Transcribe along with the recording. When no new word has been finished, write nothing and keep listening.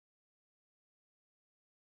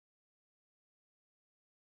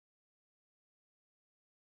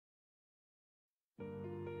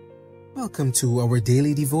Welcome to our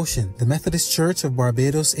daily devotion. The Methodist Church of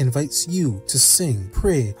Barbados invites you to sing,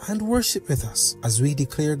 pray, and worship with us as we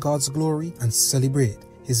declare God's glory and celebrate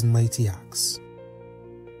His mighty acts.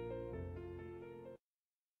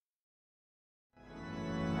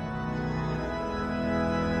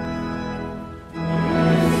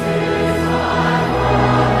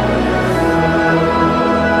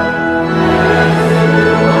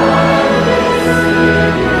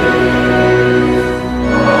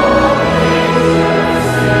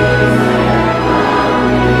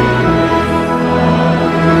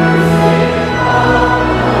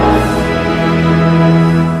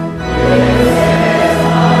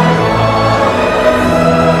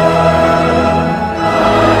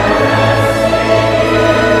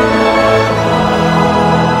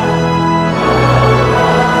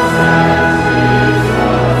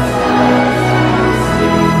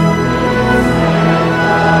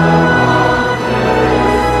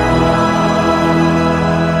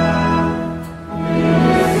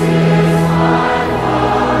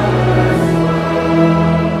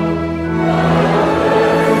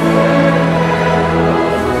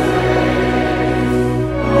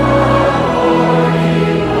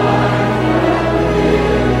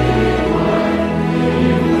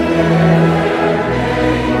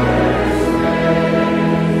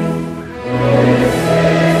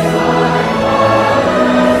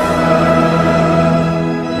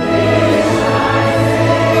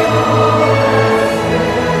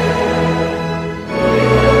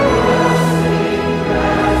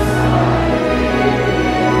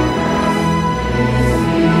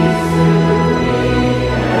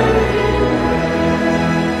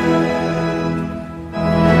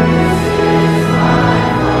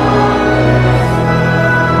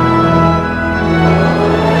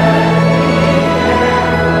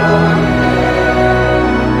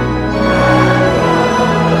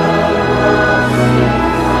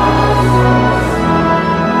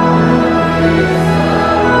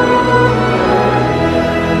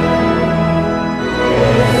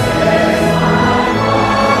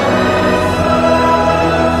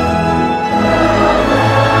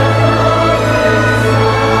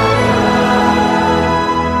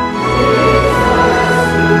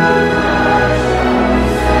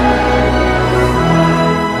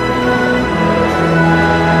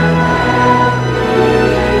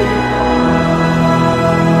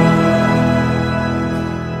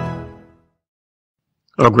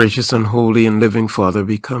 Our gracious and holy and living Father,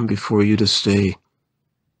 we come before you this day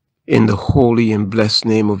in the holy and blessed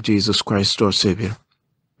name of Jesus Christ, our Savior.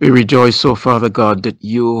 We rejoice, O Father God, that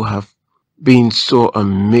you have been so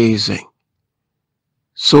amazing,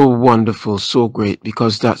 so wonderful, so great,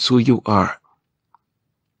 because that's who you are.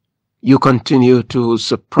 You continue to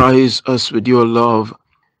surprise us with your love,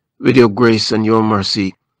 with your grace and your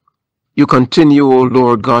mercy. You continue, O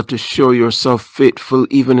Lord God, to show yourself faithful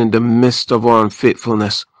even in the midst of our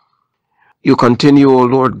unfaithfulness. You continue, O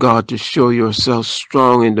Lord God, to show yourself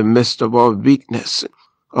strong in the midst of our weakness,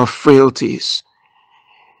 our frailties.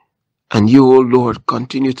 And you, O Lord,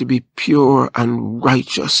 continue to be pure and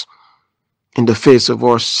righteous in the face of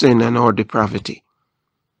our sin and our depravity.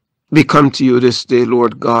 We come to you this day,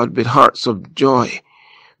 Lord God, with hearts of joy,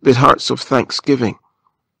 with hearts of thanksgiving,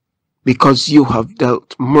 because you have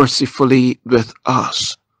dealt mercifully with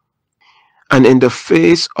us. And in the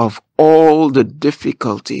face of all the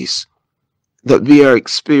difficulties that we are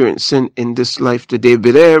experiencing in this life today,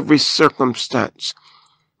 with every circumstance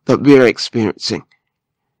that we are experiencing,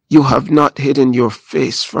 you have not hidden your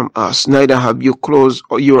face from us, neither have you closed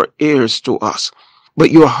your ears to us. But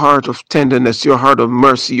your heart of tenderness, your heart of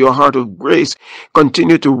mercy, your heart of grace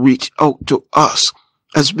continue to reach out to us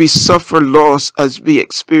as we suffer loss, as we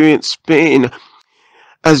experience pain,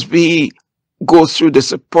 as we go through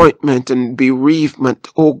disappointment and bereavement.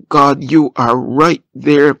 Oh God, you are right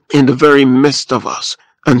there in the very midst of us.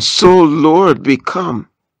 And so, Lord, we come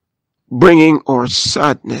bringing our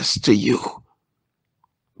sadness to you,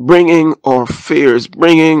 bringing our fears,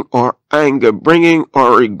 bringing our anger, bringing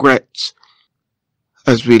our regrets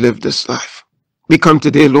as we live this life. We come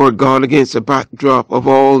today, Lord God, against the backdrop of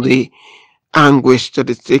all the anguish that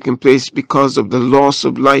is taking place because of the loss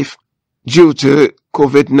of life due to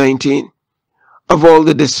COVID-19, of all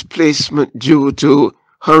the displacement due to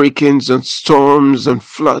hurricanes and storms and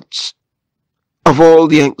floods, of all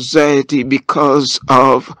the anxiety because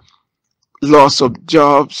of loss of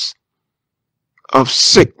jobs, of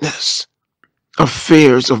sickness, of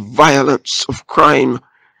fears, of violence, of crime,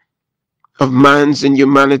 of man's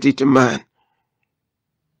inhumanity to man.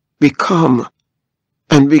 We come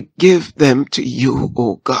and we give them to you,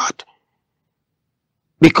 O God.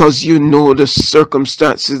 because you know the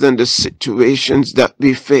circumstances and the situations that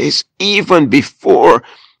we face even before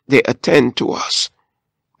they attend to us,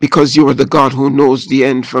 because you are the God who knows the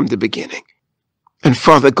end from the beginning. And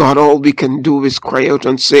Father God, all we can do is cry out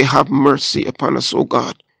and say, have mercy upon us, O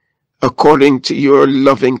God, according to your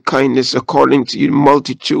loving kindness, according to your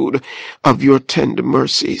multitude of your tender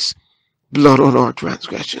mercies. Blot out our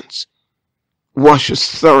transgressions. Wash us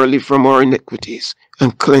thoroughly from our iniquities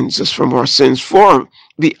and cleanse us from our sins. For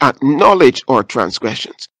we acknowledge our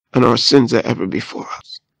transgressions, and our sins are ever before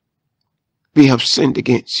us. We have sinned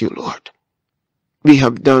against you, Lord. We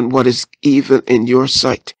have done what is evil in your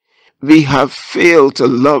sight. We have failed to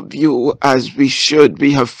love you as we should.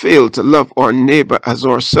 We have failed to love our neighbor as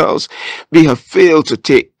ourselves. We have failed to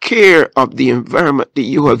take care of the environment that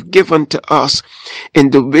you have given to us in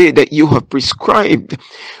the way that you have prescribed.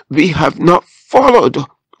 We have not followed,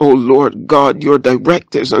 O Lord God, your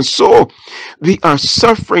directives, and so we are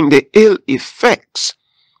suffering the ill effects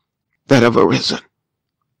that have arisen.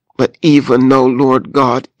 But even now, Lord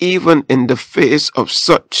God, even in the face of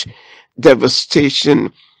such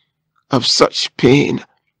devastation, of such pain,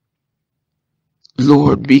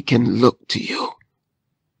 Lord, we can look to you,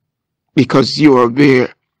 because you are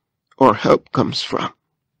where our help comes from.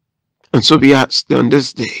 And so we ask on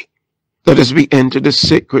this day that as we enter the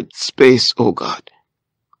sacred space, O God,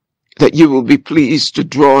 that you will be pleased to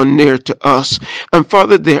draw near to us. And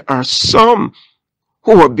Father, there are some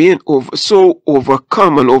who are being so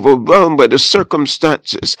overcome and overwhelmed by the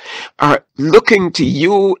circumstances, are looking to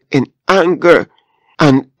you in anger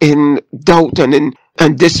and in doubt and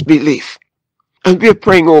in disbelief. And we are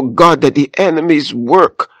praying, oh God, that the enemy's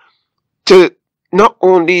work to not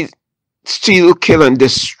only steal, kill, and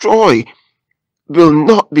destroy will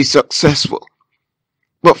not be successful.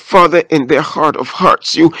 But Father, in their heart of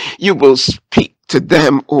hearts, you will speak to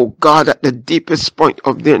them, oh God, at the deepest point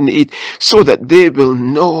of their need, so that they will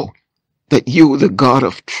know that you, the God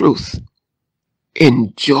of truth,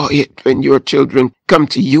 enjoy it when your children come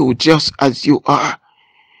to you just as you are,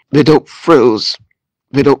 without frills,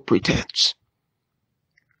 without pretense,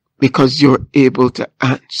 because you're able to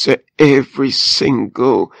answer every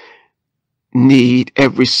single need,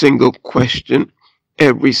 every single question,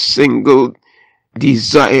 every single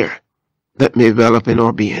desire that may well up in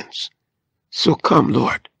our beings. So come,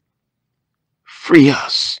 Lord, free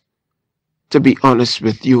us to be honest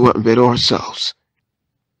with you and with ourselves,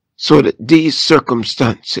 so that these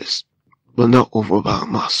circumstances will not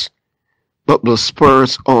overwhelm us, but will spur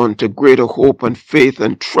us on to greater hope and faith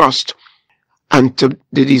and trust, and to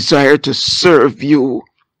the desire to serve you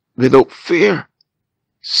without fear,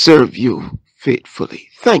 serve you faithfully.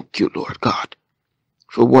 Thank you, Lord God,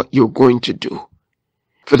 for what you're going to do,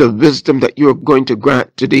 for the wisdom that you're going to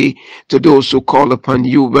grant today to those who call upon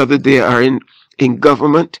you, whether they are in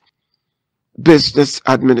government, business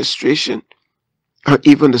administration, or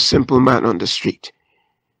even the simple man on the street.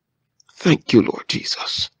 Thank you, Lord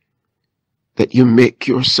Jesus, that you make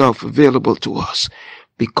yourself available to us,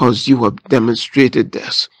 because you have demonstrated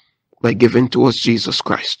this by giving to us Jesus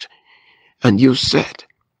Christ. And you said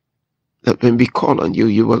that when we call on you,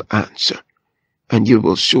 you will answer, and you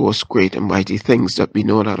will show us great and mighty things that we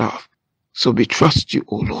know not of. So we trust you,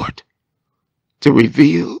 O Lord, to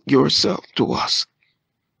reveal yourself to us.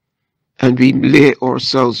 And we lay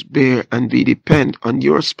ourselves bare, and we depend on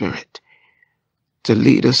your Spirit to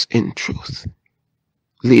lead us in truth.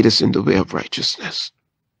 Lead us in the way of righteousness.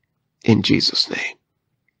 In Jesus' name.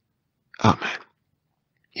 Amen.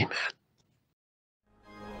 Amen.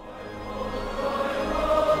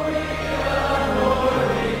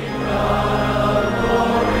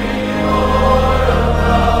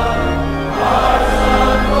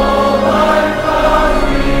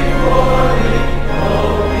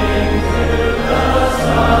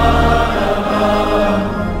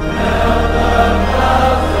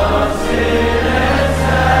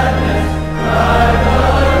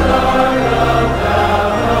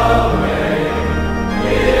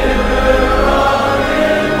 Give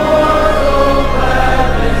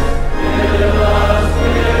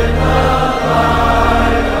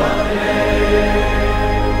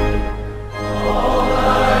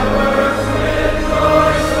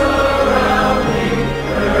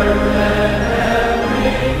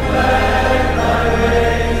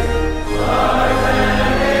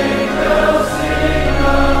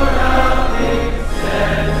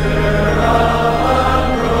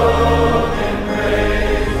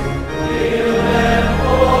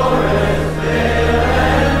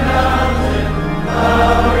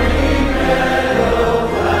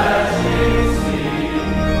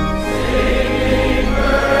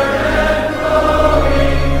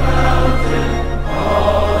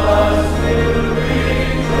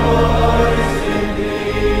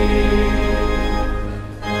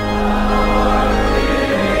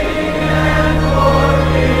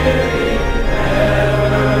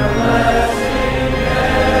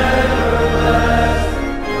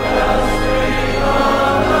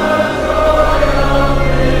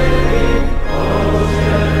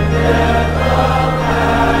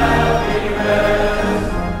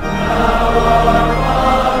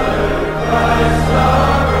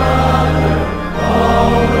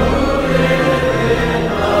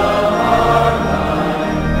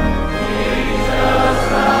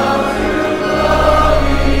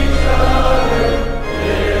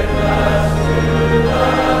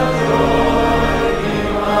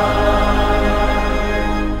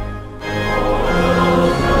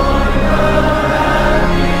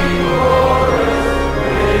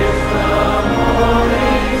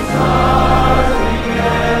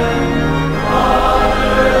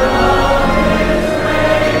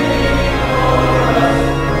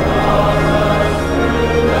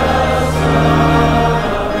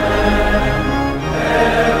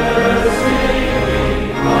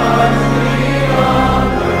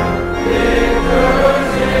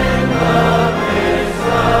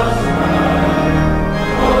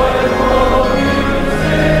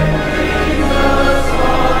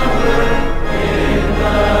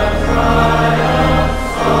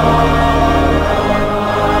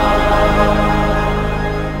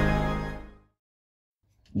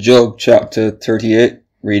Job chapter 38,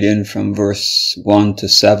 reading from verse 1 to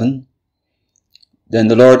 7. Then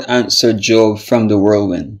the Lord answered Job from the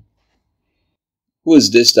whirlwind. Who is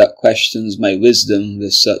this that questions my wisdom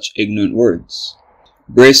with such ignorant words?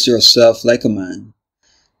 Brace yourself like a man,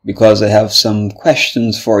 because I have some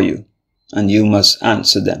questions for you, and you must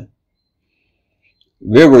answer them.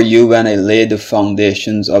 Where were you when I laid the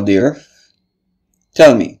foundations of the earth?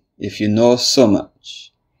 Tell me, if you know so much.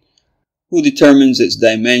 Who determines its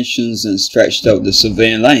dimensions and stretched out the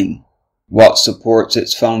surveying line? What supports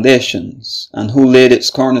its foundations, and who laid its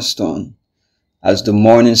cornerstone? As the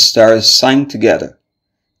morning stars sang together,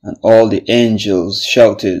 and all the angels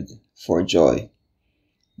shouted for joy.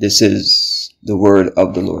 This is the word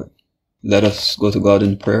of the Lord. Let us go to God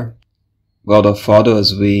in prayer. God our Father,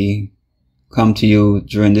 as we come to you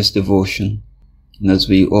during this devotion, and as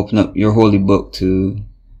we open up your holy book to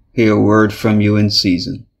hear a word from you in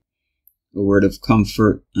season, a word of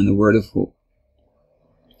comfort and a word of hope,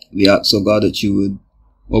 we ask, O God, that you would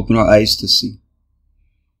open our eyes to see,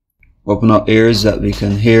 open our ears that we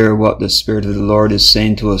can hear what the Spirit of the Lord is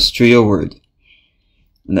saying to us through your word,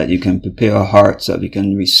 and that you can prepare our hearts that we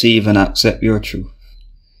can receive and accept your truth.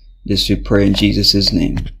 This we pray in Jesus'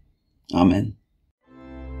 name. Amen.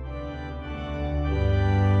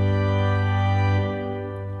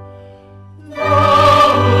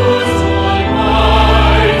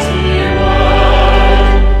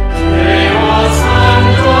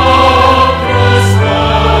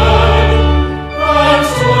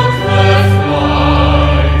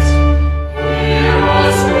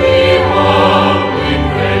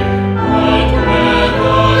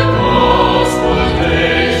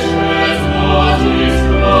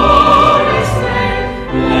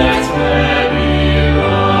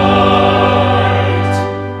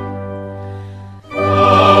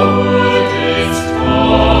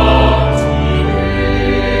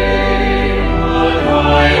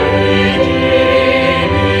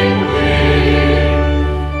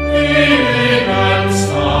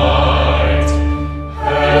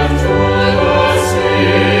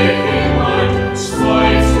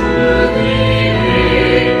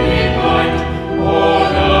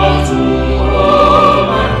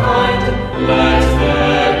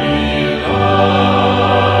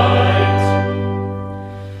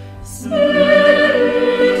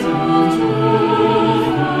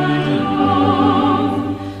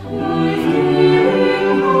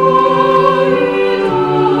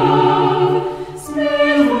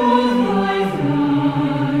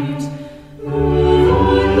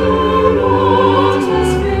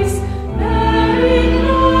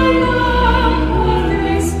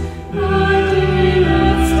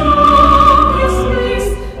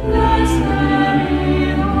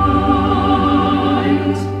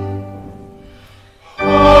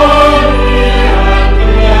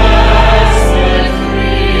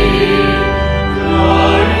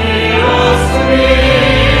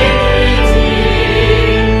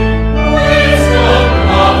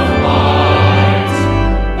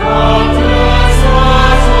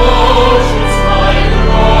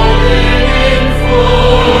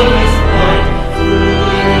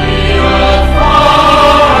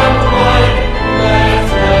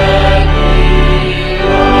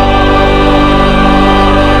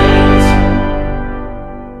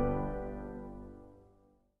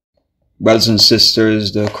 Brothers and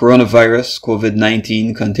sisters, the coronavirus,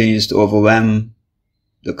 COVID-19, continues to overwhelm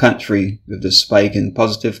the country with the spike in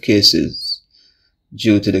positive cases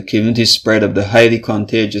due to the community spread of the highly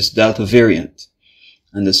contagious Delta variant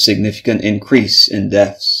and the significant increase in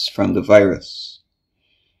deaths from the virus.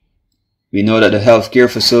 We know that the healthcare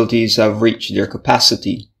facilities have reached their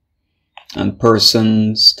capacity, and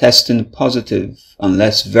persons testing positive,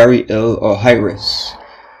 unless very ill or high risk,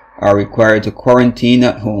 are required to quarantine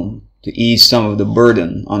at home to ease some of the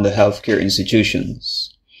burden on the healthcare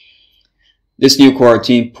institutions. This new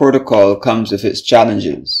quarantine protocol comes with its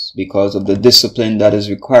challenges because of the discipline that is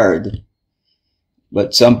required,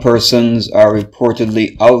 but some persons are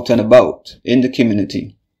reportedly out and about in the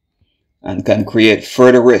community and can create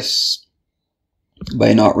further risks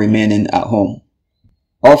by not remaining at home.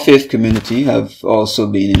 Our faith community have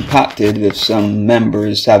also been impacted, with some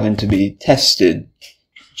members having to be tested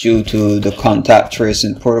due to the contact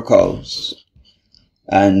tracing protocols,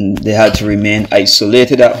 and they had to remain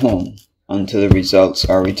isolated at home until the results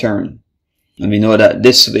are returned. And we know that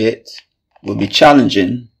this wait will be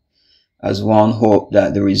challenging, as one hope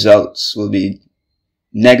that the results will be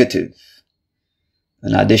negative.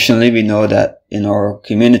 And additionally, we know that in our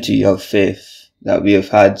community of faith that we have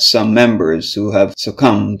had some members who have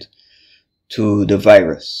succumbed to the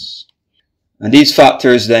virus. And these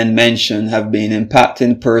factors then mentioned have been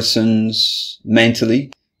impacting persons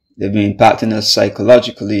mentally, they've been impacting us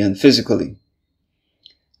psychologically and physically.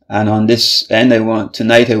 And on this end,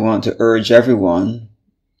 tonight I want to urge everyone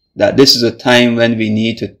that this is a time when we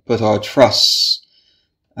need to put our trust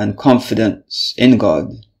and confidence in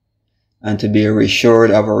God and to be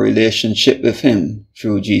reassured of our relationship with Him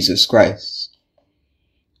through Jesus Christ.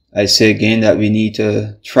 I say again that we need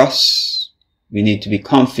to trust, we need to be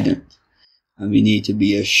confident, and we need to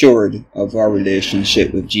be assured of our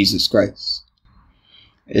relationship with Jesus Christ.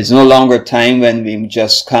 It's no longer a time when we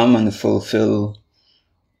just come and fulfill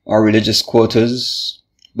our religious quotas,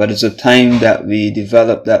 but it's a time that we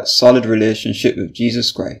develop that solid relationship with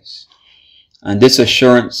Jesus Christ. And this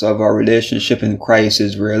assurance of our relationship in Christ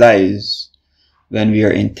is realized when we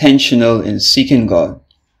are intentional in seeking God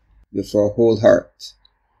with our whole heart,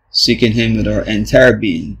 seeking Him with our entire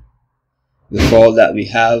being, with all that we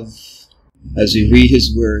have, as we read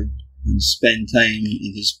His Word and spend time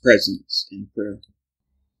in His presence in prayer.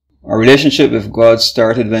 Our relationship with God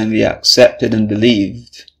started when we accepted and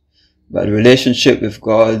believed, but the relationship with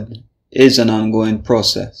God is an ongoing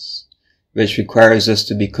process which requires us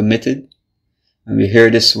to be committed. And we hear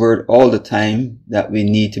this word all the time, that we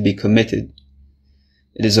need to be committed.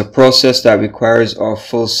 It is a process that requires our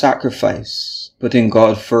full sacrifice, putting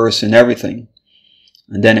God first in everything.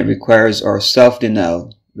 And then it requires our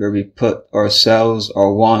self-denial, where we put ourselves,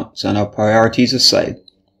 our wants, and our priorities aside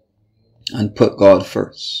and put God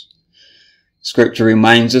first. Scripture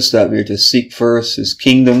reminds us that we are to seek first His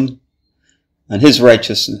kingdom and His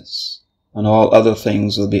righteousness, and all other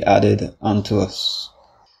things will be added unto us.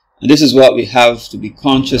 And this is what we have to be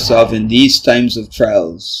conscious of in these times of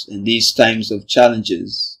trials, in these times of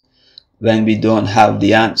challenges, when we don't have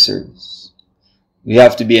the answers. We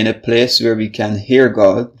have to be in a place where we can hear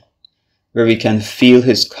God, where we can feel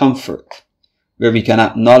His comfort, where we can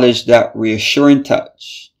acknowledge that reassuring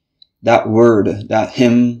touch, that word, that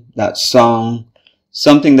hymn, that song,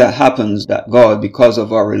 something that happens that God, because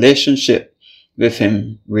of our relationship with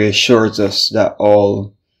Him, reassures us that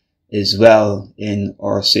all is well in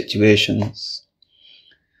our situations.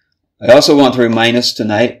 I also want to remind us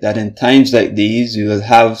tonight that in times like these, we will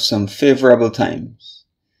have some favorable times.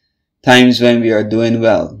 Times when we are doing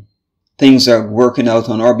well. Things are working out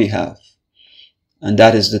on our behalf. And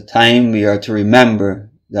that is the time we are to remember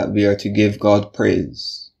that we are to give God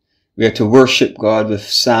praise. We are to worship God with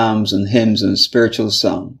psalms and hymns and spiritual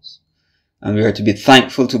songs. And we are to be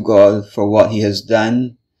thankful to God for what He has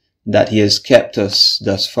done, that He has kept us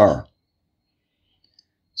thus far.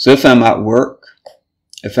 So if I'm at work,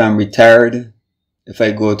 if I'm retired, if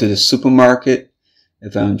I go to the supermarket,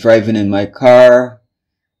 if I'm driving in my car,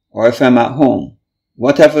 or if I'm at home,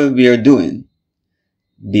 whatever we are doing,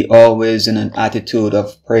 be always in an attitude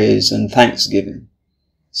of praise and thanksgiving,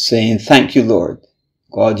 saying, "Thank you, Lord.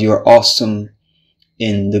 God, you are awesome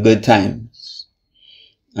in the good times."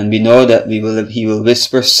 And we know that He will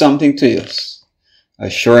whisper something to us,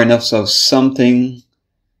 assuring us of something,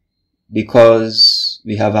 because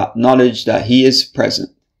we have acknowledged that He is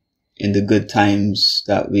present in the good times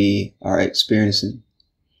that we are experiencing.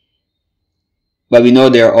 But we know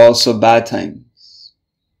there are also bad times.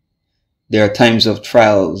 There are times of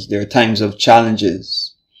trials. There are times of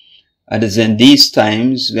challenges. And it's in these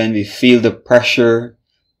times when we feel the pressure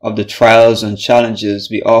of the trials and challenges,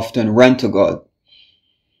 we often run to God.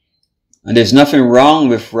 And there's nothing wrong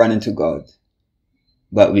with running to God,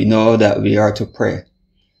 but we know that we are to pray.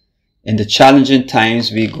 In the challenging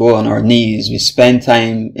times, we go on our knees. We spend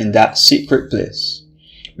time in that secret place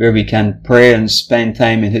where we can pray and spend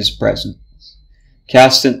time in His presence,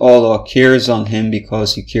 casting all our cares on Him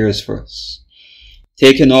because He cares for us,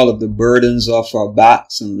 taking all of the burdens off our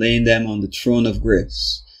backs and laying them on the throne of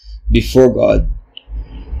grace before God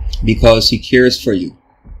because He cares for you.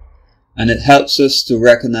 And it helps us to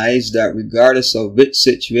recognize that regardless of which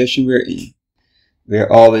situation we're in,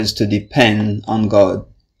 we're always to depend on God.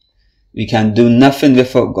 We can do nothing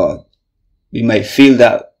without God. We might feel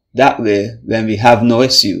that way when we have no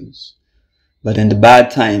issues. But in the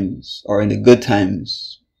bad times or in the good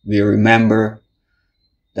times, we remember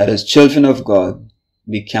that as children of God,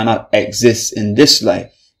 we cannot exist in this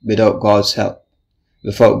life without God's help,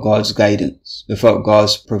 without God's guidance, without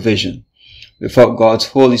God's provision, without God's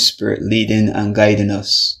Holy Spirit leading and guiding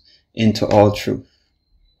us into all truth.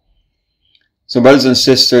 So brothers and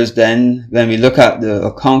sisters, then, when we look at the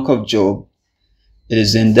account of Job, it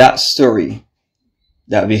is in that story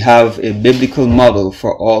that we have a biblical model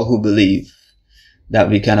for all who believe that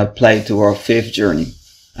we can apply to our faith journey.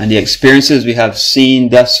 And the experiences we have seen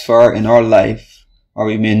thus far in our life or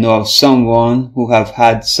we may know of someone who have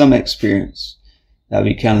had some experience, that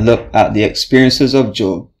we can look at the experiences of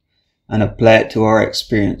Job and apply it to our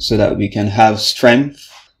experience so that we can have strength,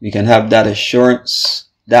 we can have that assurance,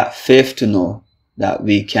 that faith to know that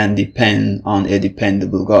we can depend on a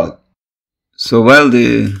dependable God. So while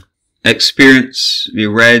the experience we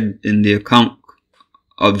read in the account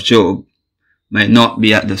of Job might not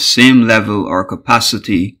be at the same level or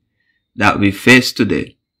capacity that we face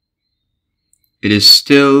today, it is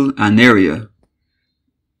still an area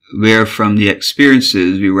where from the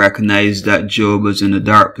experiences we recognize that Job was in a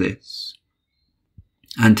dark place.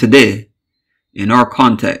 And today, in our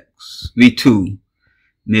context, we too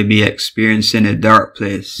may be experiencing a dark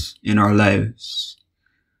place in our lives.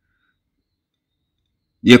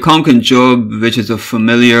 The account in Job, which is a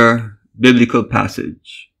familiar biblical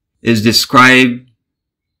passage, is described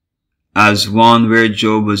as one where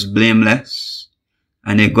Job was blameless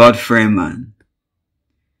and a God-fearing man.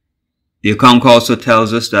 The account also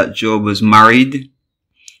tells us that Job was married,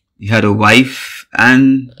 he had a wife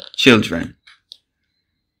and children.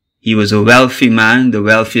 He was a wealthy man, the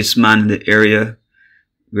wealthiest man in the area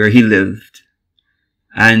where he lived,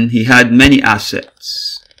 and he had many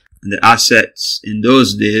assets. And the assets in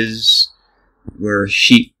those days were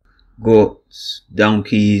sheep, goats,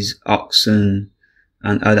 donkeys, oxen,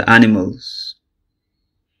 and other animals.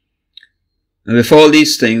 And with all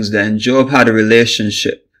these things then, Job had a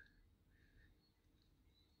relationship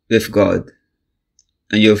with God.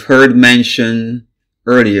 And you've heard mention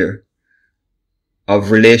earlier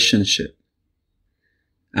of relationship.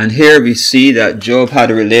 And here we see that Job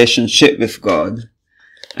had a relationship with God.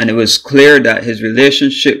 And it was clear that his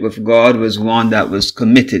relationship with God was one that was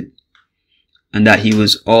committed. And that he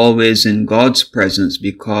was always in God's presence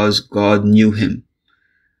because God knew him.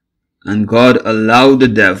 And God allowed the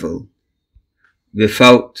devil,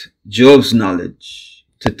 without Job's knowledge,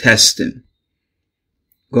 to test him.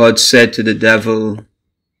 God said to the devil,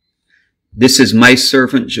 "This is my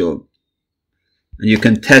servant Job, and you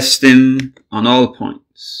can test him on all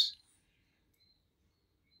points.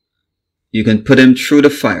 You can put him through the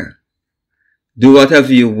fire. Do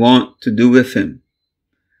whatever you want to do with him.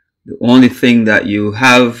 The only thing that you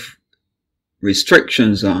have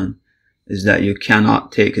restrictions on is that you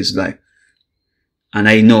cannot take his life. And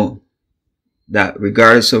I know that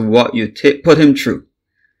regardless of what you put him through,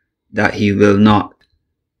 that he will not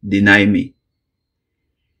deny me."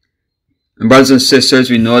 And brothers and sisters,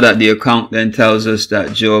 we know that the account then tells us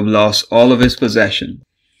that Job lost all of his possession.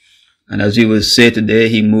 And as we will say today,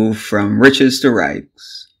 he moved from riches to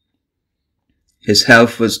rags. His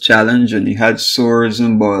health was challenged and he had sores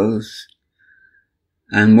and boils.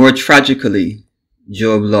 And more tragically,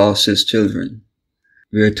 Job lost his children.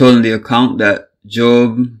 We are told in the account that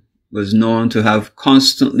Job was known to have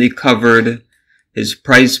constantly covered his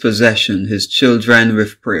prized possession, his children,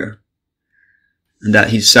 with prayer, and that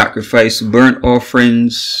he sacrificed burnt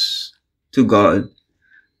offerings to God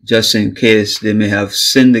just in case they may have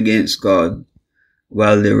sinned against God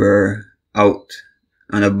while they were out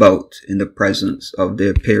and about in the presence of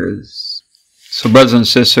their peers. So brothers and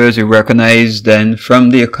sisters, we recognize then from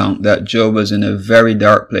the account that Job was in a very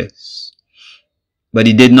dark place, but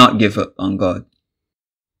he did not give up on God.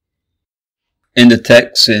 In the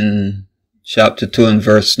text in chapter 2 and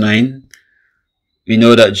verse 9, we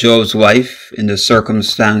know that Job's wife, in the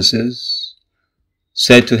circumstances,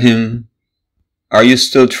 said to him, "Are you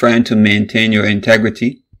still trying to maintain your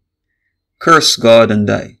integrity? Curse God and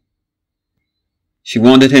die." She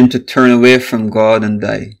wanted him to turn away from God and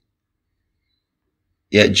die.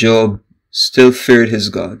 Yet Job still feared his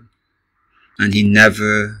God, and he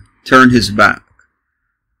never turned his back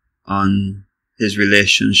on his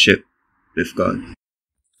relationship with God.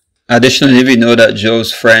 Additionally, we know that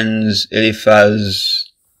Job's friends Eliphaz,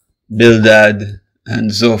 Bildad,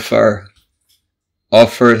 and Zophar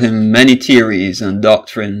offered him many theories and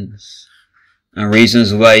doctrines and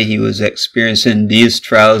reasons why he was experiencing these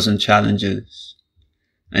trials and challenges.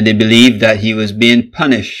 And they believed that he was being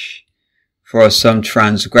punished for some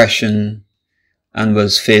transgression and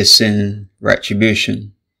was facing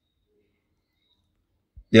retribution.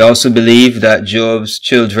 They also believed that Job's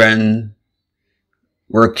children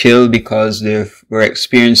were killed because they were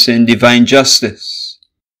experiencing divine justice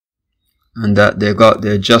and that they got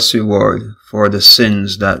their just reward for the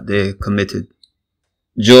sins that they committed.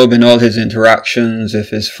 Job, in all his interactions with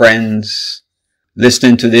his friends,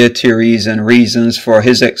 listening to their theories and reasons for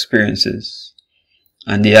his experiences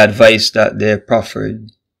and the advice that they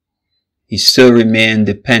proffered, he still remained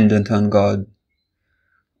dependent on God.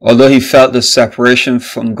 Although he felt the separation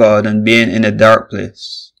from God and being in a dark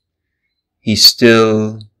place, he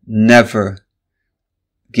still never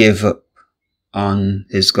gave up on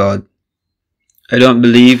his God. I don't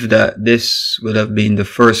believe that this would have been the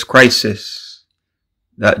first crisis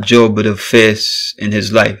that Job would have faced in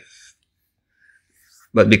his life.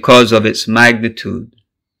 But because of its magnitude,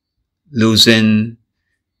 losing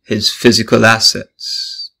his physical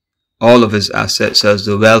assets, all of his assets as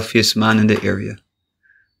the wealthiest man in the area,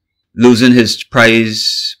 losing his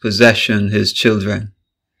prized possession, his children,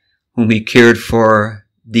 whom he cared for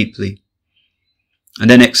deeply, and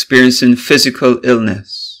then experiencing physical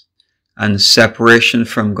illness and separation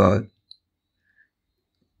from God,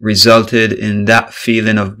 resulted in that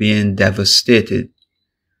feeling of being devastated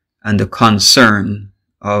and the concern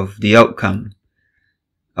of the outcome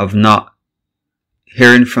of not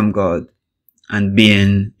hearing from God and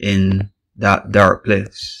being in that dark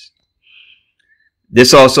place.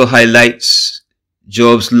 This also highlights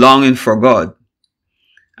Job's longing for God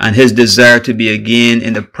and his desire to be again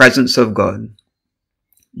in the presence of God.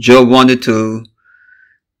 Job wanted to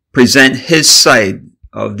present his side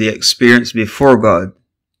of the experience before God,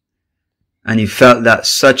 and he felt that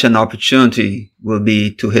such an opportunity will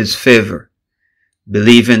be to his favor,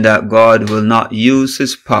 believing that God will not use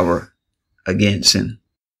his power against him.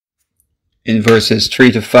 In verses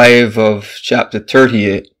 3 to 5 of chapter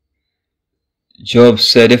 38, Job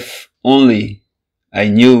said, "If only I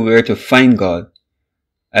knew where to find God,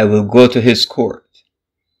 I will go to his court.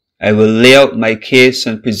 I will lay out my case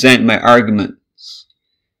and present my arguments.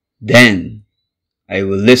 Then I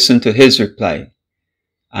will listen to his reply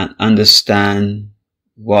and understand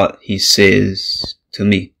what he says to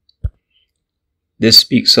me." This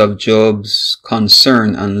speaks of Job's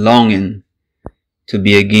concern and longing to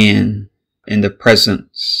be again in the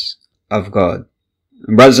presence of God.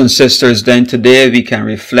 Brothers and sisters, then today we can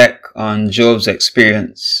reflect on Job's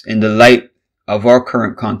experience in the light of our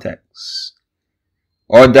current context.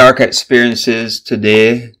 Our dark experiences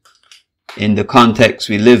today in the context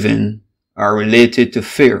we live in are related to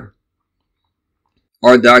fear.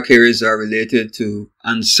 Our dark areas are related to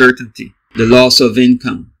uncertainty, the loss of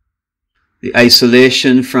income, the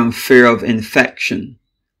isolation from fear of infection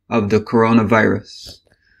of the coronavirus,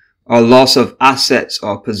 or loss of assets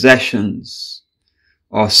or possessions,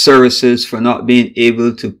 or services for not being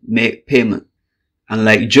able to make payment. And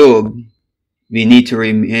like Job, we need to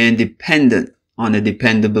remain dependent on a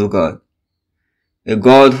dependable God. A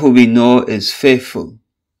God who we know is faithful,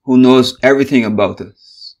 who knows everything about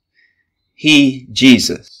us. He,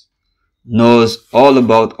 Jesus, knows all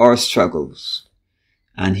about our struggles,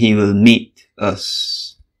 and he will meet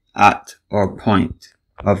us at our point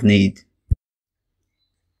of need.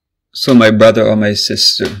 So my brother or my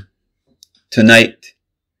sister, tonight,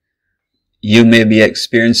 you may be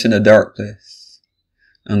experiencing a dark place,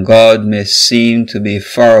 and God may seem to be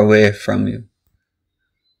far away from you.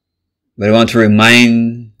 But I want to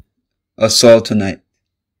remind us all tonight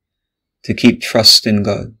to keep trusting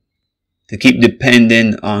God, to keep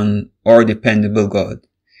depending on our dependable God,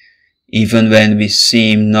 even when we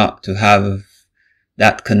seem not to have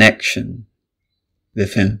that connection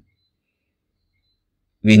with him.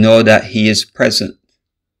 We know that he is present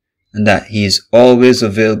and that he is always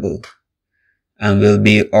available and will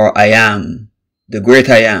be our I am, the great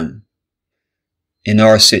I am, in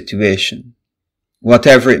our situation,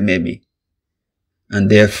 whatever it may be. And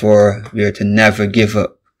therefore, we are to never give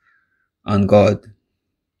up on God.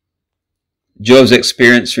 Job's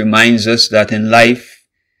experience reminds us that in life,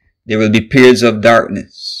 there will be periods of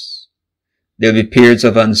darkness. There will be periods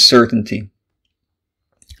of uncertainty.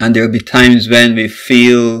 And there will be times when we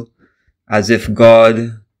feel as if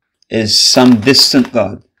God is some distant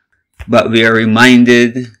God. But we are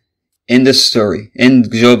reminded in the story, in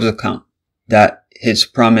Job's account, that his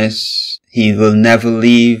promise, he will never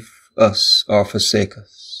leave us or forsake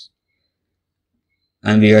us.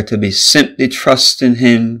 And we are to be simply trusting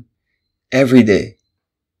him every day.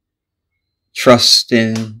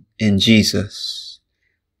 Trusting in Jesus.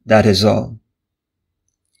 That is all.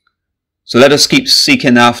 So let us keep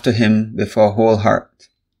seeking after him with our whole heart.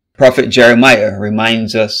 Prophet Jeremiah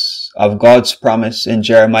reminds us of God's promise in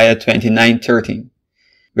Jeremiah 29:13,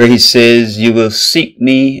 where he says, "You will seek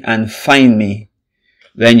me and find me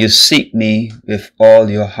when you seek me with all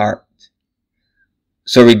your heart."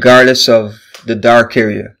 So regardless of the dark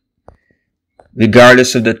area,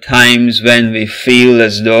 regardless of the times when we feel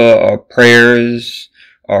as though our prayers,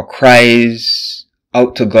 our cries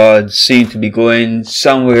out to God seem to be going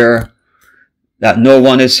somewhere that no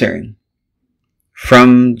one is hearing,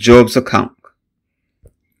 from Job's account,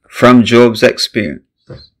 from Job's experience,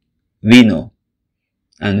 we know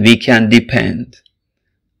and we can depend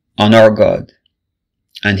on our God,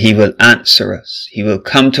 and he will answer us. He will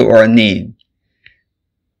come to our need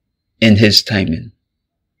in His timing.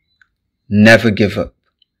 Never give up.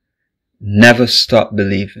 Never stop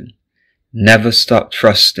believing. Never stop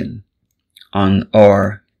trusting on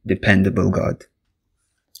our dependable God.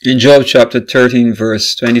 In Job chapter 13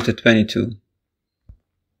 verse 20 to 22,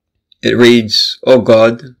 it reads, O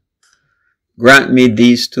God, grant me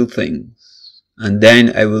these two things, and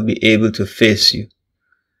then I will be able to face you.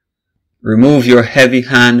 Remove your heavy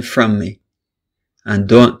hand from me, and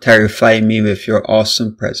don't terrify me with your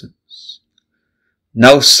awesome presence.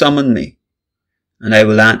 Now summon me, and I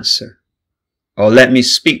will answer, or let me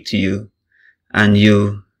speak to you, and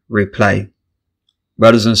you reply.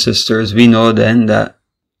 Brothers and sisters, we know then that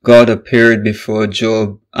God appeared before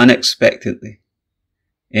Job unexpectedly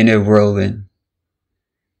in a whirlwind,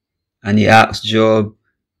 and He asked Job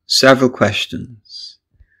several questions.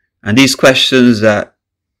 And these questions that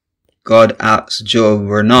God asked Job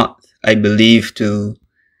were not, I believe, to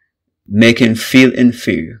make him feel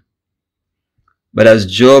inferior. But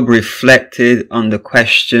as Job reflected on the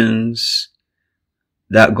questions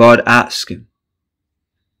that God asked him,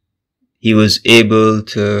 he was able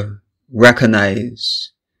to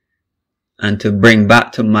recognize and to bring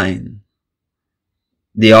back to mind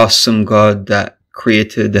the awesome God that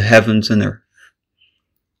created the heavens and earth.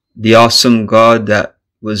 The awesome God that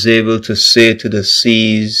was able to say to the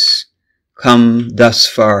seas, come thus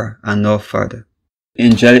far and no farther.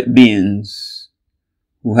 Angelic beings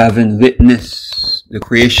who, having witnessed the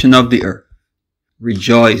creation of the earth,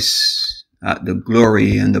 rejoice at the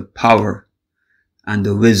glory and the power and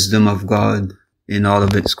the wisdom of God in all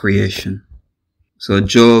of its creation. So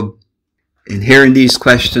Job, in hearing these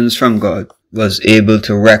questions from God, was able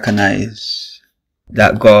to recognize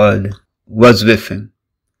that God was with him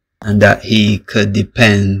and that he could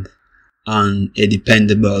depend on a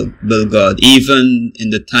dependable God, even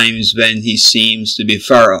in the times when he seems to be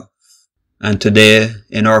far off. And today,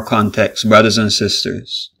 in our context, brothers and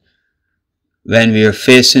sisters, when we are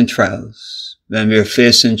facing trials, when we are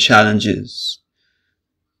facing challenges,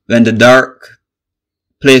 when the dark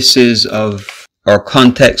places of our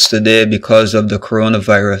context today because of the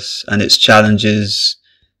coronavirus and its challenges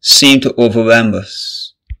seem to overwhelm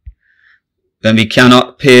us, when we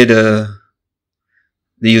cannot pay the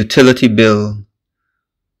utility bill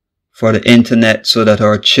for the internet so that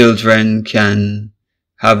our children can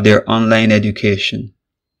have their online education,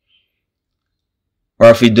 or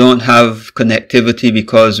if we don't have connectivity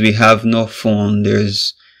because we have no phone,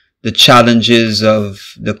 there's the challenges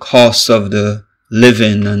of the cost of the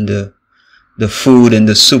living and the food in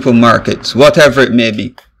the supermarkets, whatever it may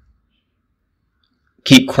be.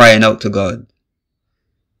 Keep crying out to God.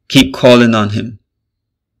 Keep calling on Him,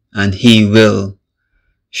 and He will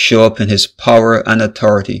show up in His power and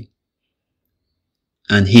authority,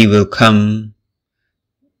 and He will come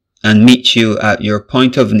and meet you at your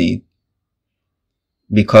point of need,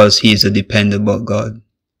 because He is a dependable God.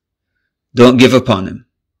 Don't give up on Him.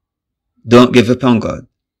 Don't give up on God.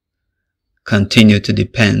 Continue to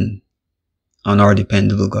depend on our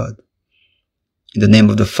dependable God. In the name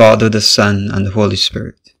of the Father, the Son, and the Holy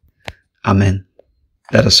Spirit. Amen.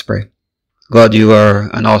 Let us pray. God, you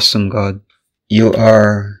are an awesome God. You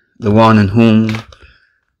are the one on whom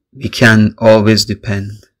we can always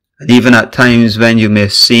depend. And even at times when you may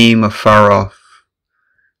seem afar off,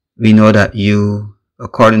 we know that you,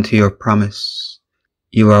 according to your promise,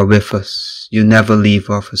 you are with us. You never leave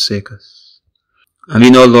or forsake us. And we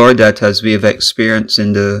know, Lord, that as we have experienced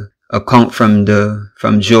in the account from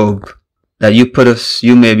Job, that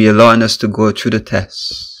you may be allowing us to go through the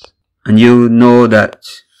tests. And you know that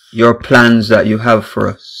your plans that you have for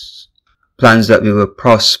us, plans that we will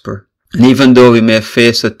prosper. And even though we may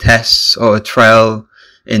face a test or a trial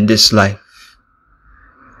in this life,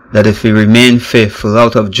 that if we remain faithful,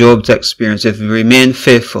 out of Job's experience, if we remain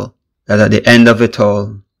faithful, that at the end of it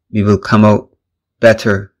all, we will come out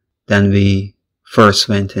better than we first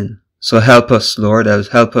went in. So help us, Lord,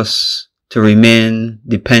 help us to remain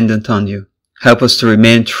dependent on you. Help us to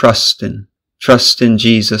remain trusting. Trust in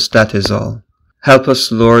Jesus, that is all. Help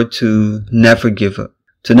us, Lord, to never give up,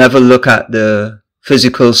 to never look at the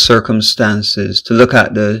physical circumstances, to look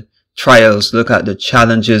at the trials, look at the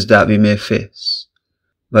challenges that we may face,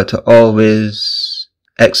 but to always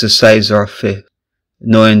exercise our faith,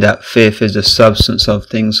 knowing that faith is the substance of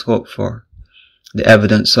things hoped for, the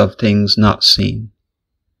evidence of things not seen.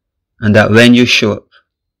 And that when you show up,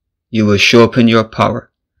 you will show up in your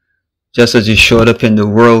power. Just as you showed up in the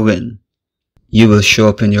whirlwind, you will show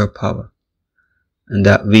up in your power. And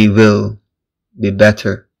that we will be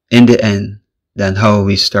better in the end than how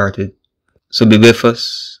we started. So be with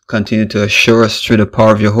us. Continue to assure us through the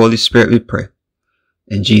power of your Holy Spirit, we pray.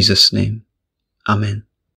 In Jesus' name. Amen.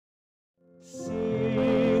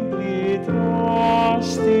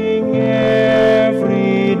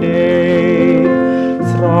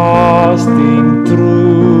 trusting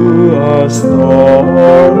through a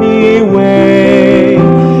stormy way,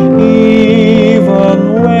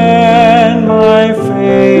 even when my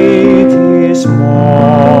faith is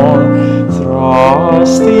small,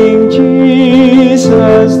 trusting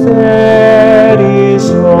Jesus, that is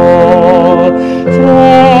all.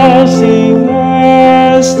 Trusting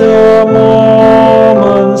as the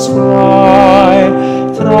moments fly,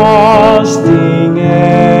 trusting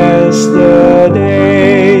as the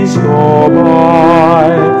days go by,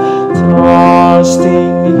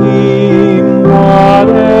 trusting Him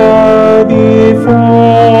whatever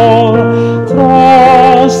befall,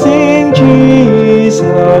 trusting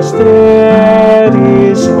Jesus, that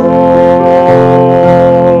is all.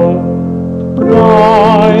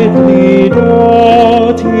 Brightly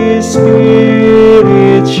doth His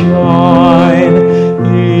Spirit shine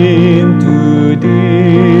into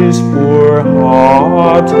this poor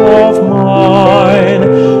heart of mine.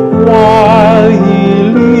 While He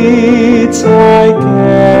leads, I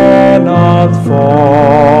cannot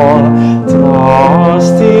fall,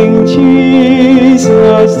 trusting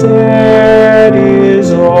Jesus, that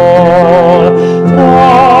is all.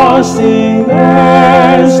 Trusting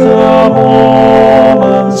as the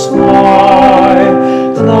moments fly,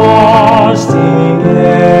 trusting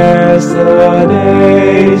as the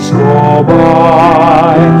days go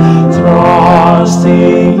by,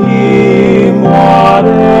 trusting Him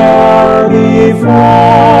whatever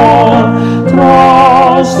befall,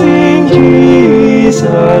 trusting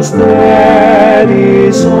Jesus, that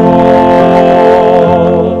is all.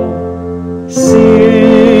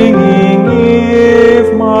 Singing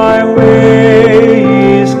if my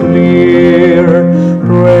way is clear,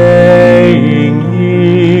 praying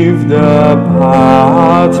if the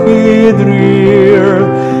path be drear,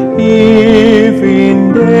 if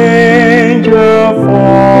in danger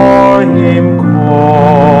for Him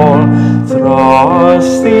call,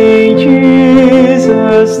 trusting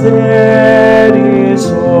Jesus, that is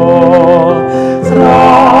all.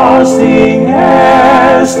 Trusting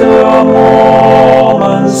as the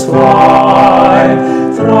moments fly,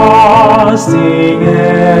 trusting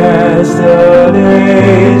as the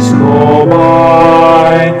days go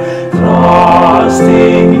by,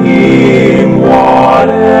 trusting Him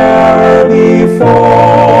whatever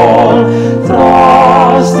befall,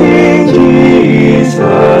 trusting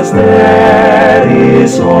Jesus, that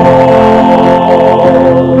is all.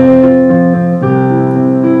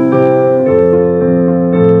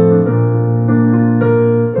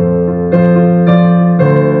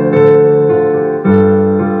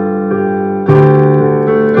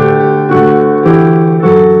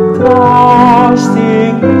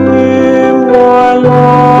 Trusting Him while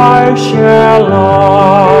life shall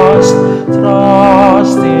last,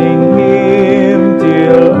 trusting Him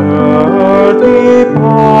till earth be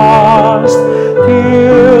past,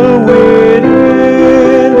 till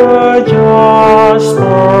within the just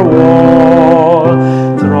wall,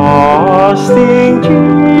 trusting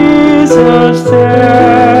Jesus,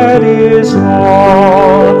 that is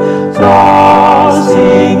all.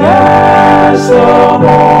 Trusting as the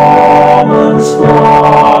moments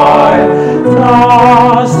fly,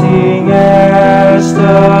 trusting as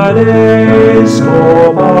the days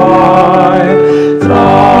go by,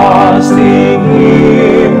 trusting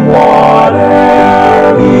Him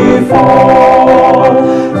whatever befall,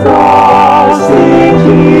 trusting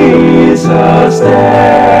Jesus,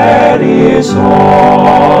 that is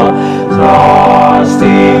all.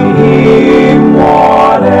 Trusting Him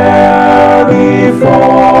whatever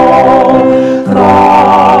befall,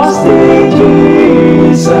 trusting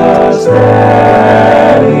Jesus,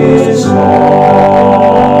 that is all.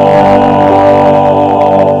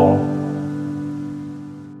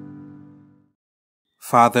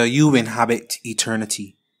 Father, you inhabit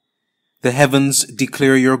eternity. The heavens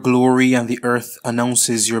declare your glory and the earth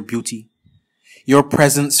announces your beauty. Your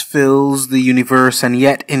presence fills the universe, and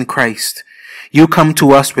yet in Christ, you come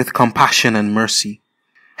to us with compassion and mercy.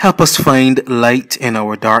 Help us find light in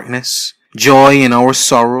our darkness, joy in our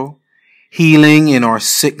sorrow, healing in our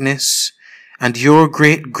sickness, and your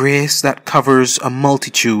great grace that covers a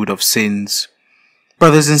multitude of sins.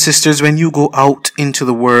 Brothers and sisters, when you go out into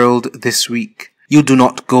the world this week, you do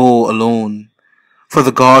not go alone. For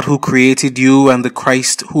the God who created you and the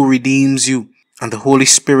Christ who redeems you and the Holy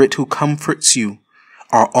Spirit who comforts you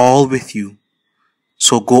are all with you.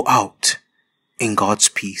 So go out in God's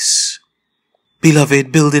peace.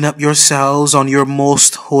 Beloved, building up yourselves on your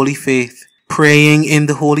most holy faith, praying in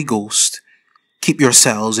the Holy Ghost, keep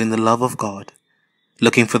yourselves in the love of God,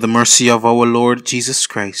 looking for the mercy of our Lord Jesus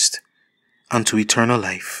Christ unto eternal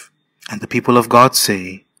life. And the people of God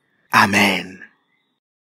say, Amen.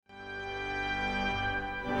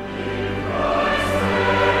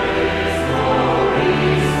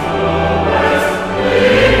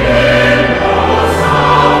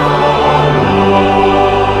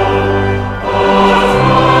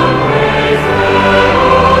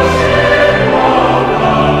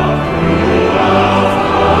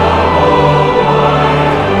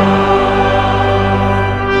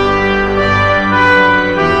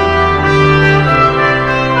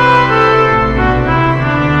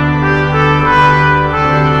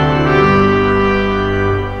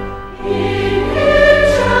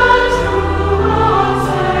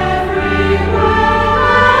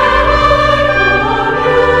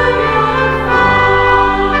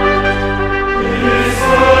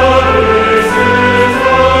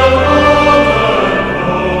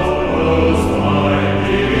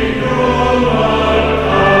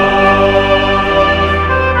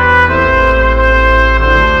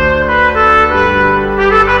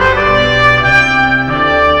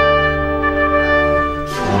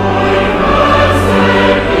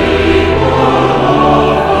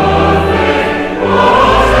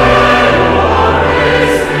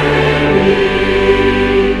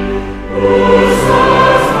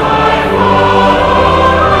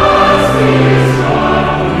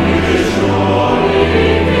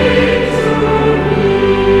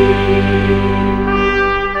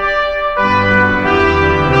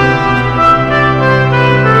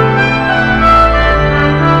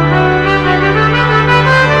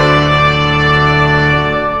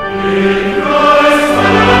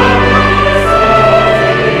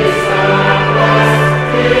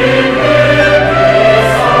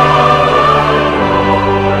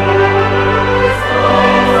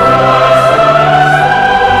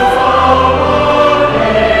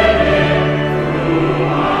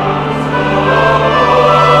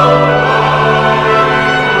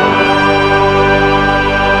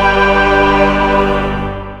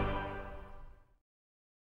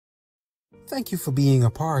 Thank you for being a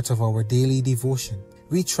part of our daily devotion.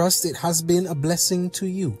 We trust it has been a blessing to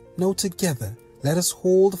you. Now together, let us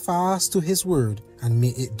hold fast to His word and may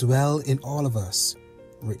it dwell in all of us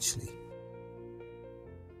richly.